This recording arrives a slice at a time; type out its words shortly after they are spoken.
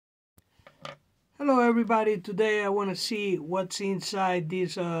Hello everybody, today I want to see what's inside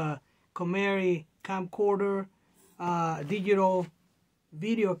this KOMERY camcorder digital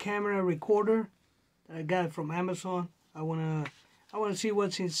video camera recorder that I got from Amazon. I want to see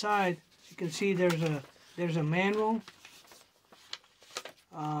what's inside. You can see there's a manual.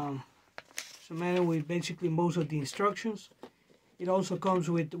 It's a manual with basically most of the instructions. It also comes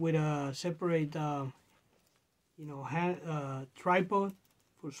with a separate tripod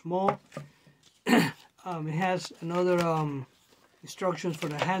for small. It has another instructions for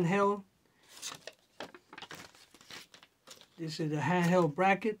the handheld. This is the handheld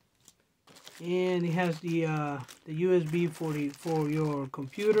bracket, and it has the USB for your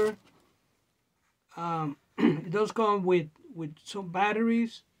computer. It does come with some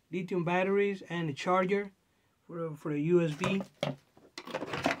batteries, lithium batteries, and a charger for a USB.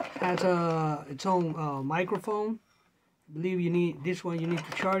 Has its own microphone. I believe you need this one. You need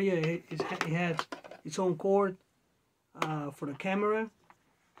to charge it. It has its own cord for the camera,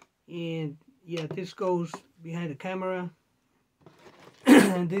 and yeah, this goes behind the camera.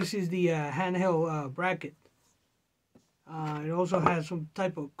 And this is the handheld bracket. It also has some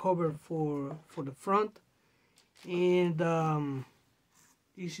type of cover for the front, and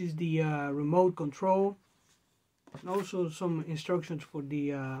this is the remote control, and also some instructions for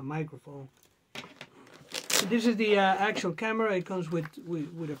the microphone. So this is the actual camera. It comes with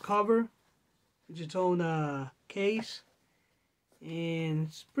a cover, with its own case, and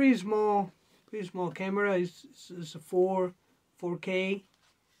it's pretty small camera. It's a 4K.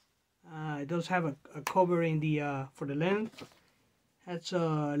 It does have a cover in the for the lens. Has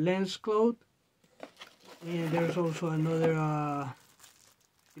a lens cloth, and there's also another. I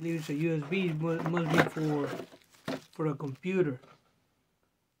believe it's a USB. It must be for a computer.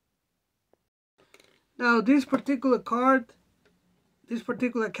 Now this particular camcorder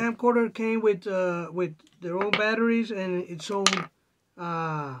came with their own batteries and its own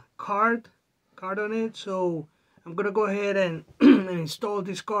card on it. So I'm gonna go ahead and install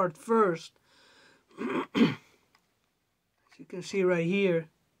this card first. As you can see right here,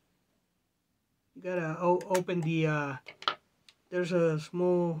 you gotta open the. There's a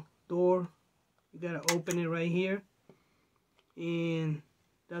small door. You gotta open it right here, and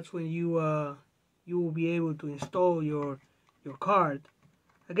that's when you will be able to install your card.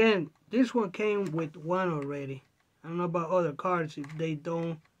 Again, this one came with one already. I don't know about other cards if they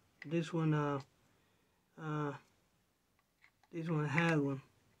don't. This one had one.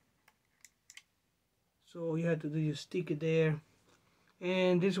 So you have to do, just stick it there.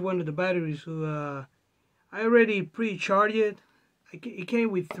 And this is one of the batteries. So I already pre-charged it. It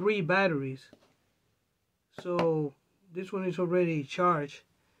came with 3 batteries. So this one is already charged.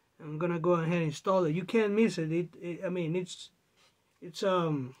 I'm gonna go ahead and install it. You can't miss it. I mean, it's you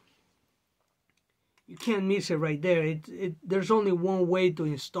can't miss it right there. There's only one way to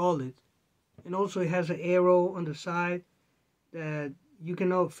install it, and also it has an arrow on the side that you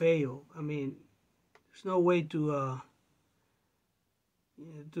cannot fail. I mean, there's no way to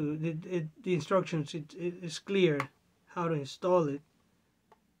the instructions. It's clear how to install it.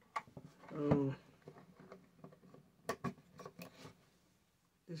 So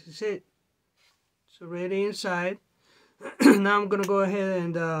this is it. It's already inside. Now I'm gonna go ahead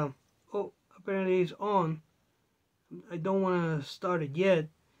and oh, apparently it's on. I don't want to start it yet.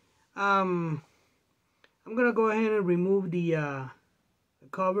 I'm gonna go ahead and remove the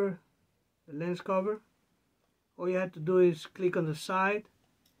cover, the lens cover. All you have to do is click on the side,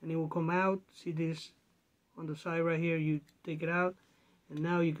 and it will come out. See this on the side right here? You take it out, and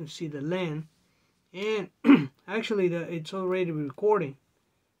now you can see the lens. And actually, it's already recording.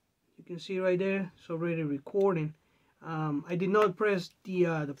 You can see right there, it's already recording. I did not press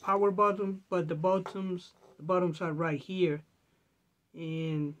the power button, but the buttons are right here,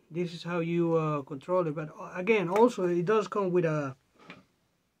 and this is how you control it. But again, also it does come with a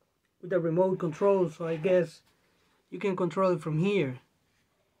remote control, so I guess you can control it from here.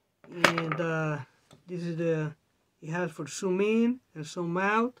 And this is it has for zoom in and zoom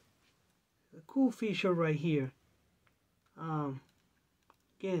out. A cool feature right here.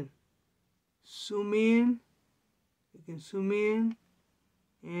 Again, zoom in. You can zoom in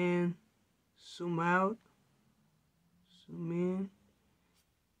and zoom out. Zoom in.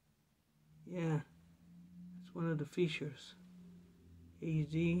 Yeah, it's one of the features.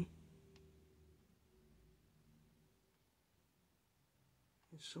 HD.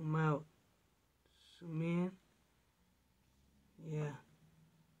 And zoom out. Zoom in. Yeah.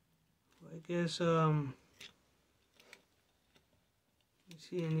 I guess you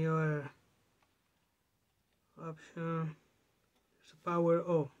see any other option. There's a power.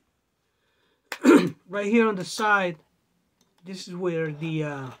 Oh, right here on the side, this is where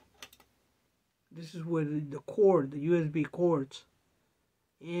the cord, the USB cords,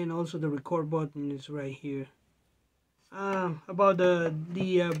 and also the record button is right here. About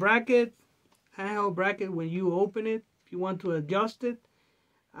the bracket, handheld bracket, when you open it, if you want to adjust it,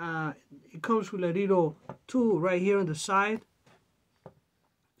 it comes with a little tool right here on the side.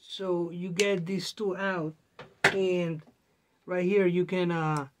 So you get these two out, and right here you can,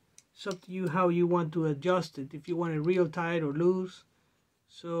 it's up to you how you want to adjust it, if you want it real tight or loose.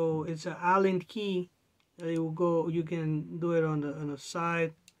 So it's an Allen key. It will go, you can do it on the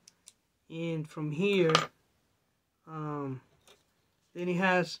side, and from here, then it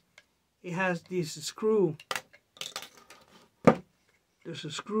has this screw. There's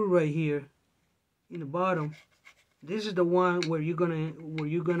a screw right here in the bottom. This is the one where you're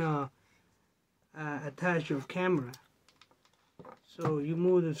gonna attach your camera. So you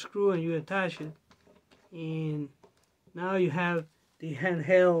move the screw and you attach it, and now you have the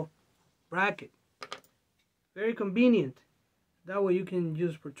handheld bracket. Very convenient. That way you can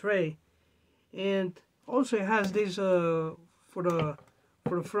just portray. And also it has this for the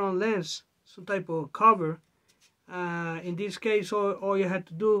front lens, some type of cover. In this case, all you had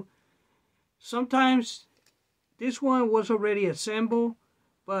to do, sometimes this one was already assembled,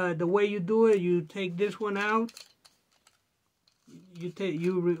 but the way you do it, you take this one out, you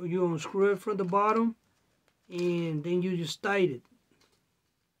unscrew it from the bottom, and then you just tighten it.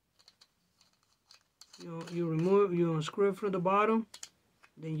 You unscrew it from the bottom,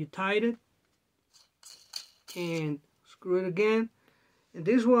 then you tighten it, and screw it again, and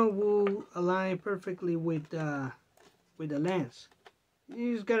this one will align perfectly with the lens.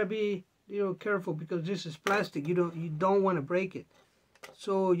 You just gotta be careful because this is plastic. You don't want to break it.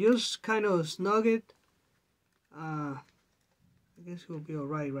 So just kind of snug it. I guess it will be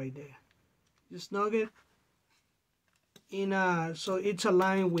alright right there. Just snug it, and so it's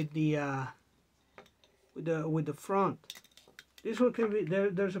aligned with the front. This one can be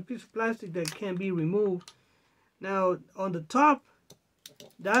there's a piece of plastic that can be removed. Now on the top,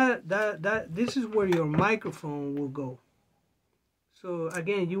 this is where your microphone will go. So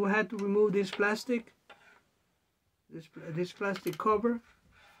again, you will have to remove this plastic, this plastic cover,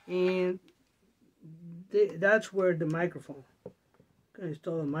 and that's where the microphone. I'm gonna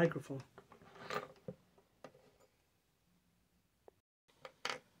install a microphone.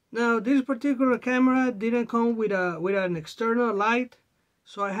 Now this particular camera didn't come with an external light,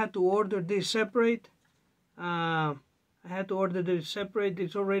 so I had to order this separate.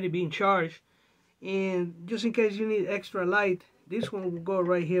 It's already being charged, and just in case you need extra light, this one will go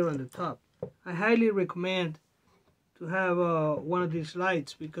right here on the top. I highly recommend to have one of these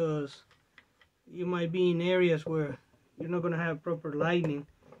lights, because you might be in areas where you're not going to have proper lighting.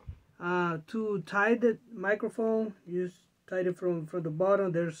 To tie the microphone, you just tie it from the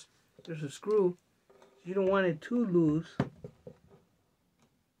bottom. There's a screw. You don't want it too loose.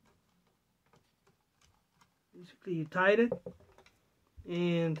 Basically, you tied it,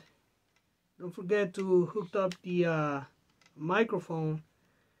 and don't forget to hook up the microphone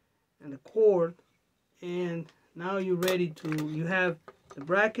and the cord, and now you're ready to. You have the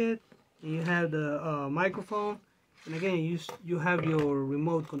bracket, and you have the microphone, and again you have your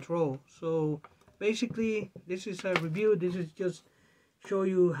remote control. So basically, this is a review. This is just show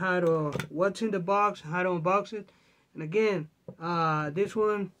you what's in the box, how to unbox it, and again,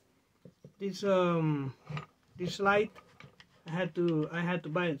 this light, I had to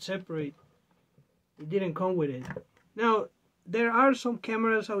buy it separate. It didn't come with it. Now there are some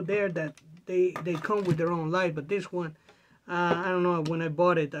cameras out there that they come with their own light, but this one, I don't know, when I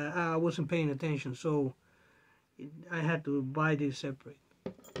bought it, I wasn't paying attention, so I had to buy this separate.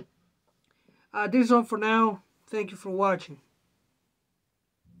 This is all for now. Thank you for watching.